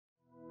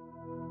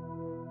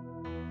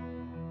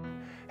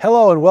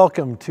Hello and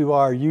welcome to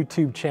our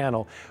YouTube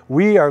channel.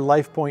 We are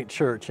Lifepointe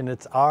Church, and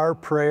it's our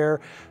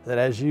prayer that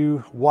as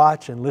you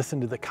watch and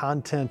listen to the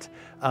content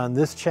on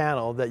this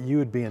channel that you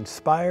would be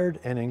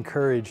inspired and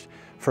encouraged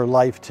for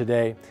life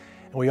today.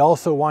 And we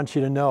also want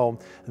you to know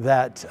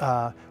that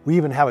we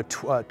even have a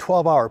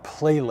 12-hour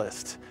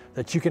playlist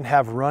that you can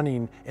have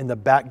running in the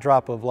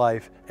backdrop of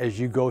life as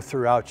you go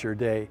throughout your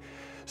day.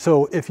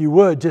 So if you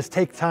would, just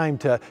take time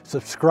to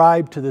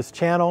subscribe to this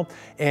channel.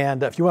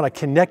 And if you want to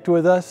connect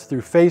with us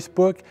through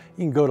Facebook,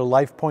 you can go to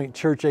Lifepointe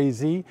Church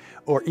AZ,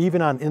 or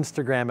even on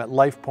Instagram at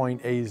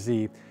Lifepointe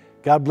AZ.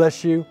 God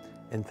bless you,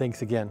 and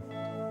thanks again.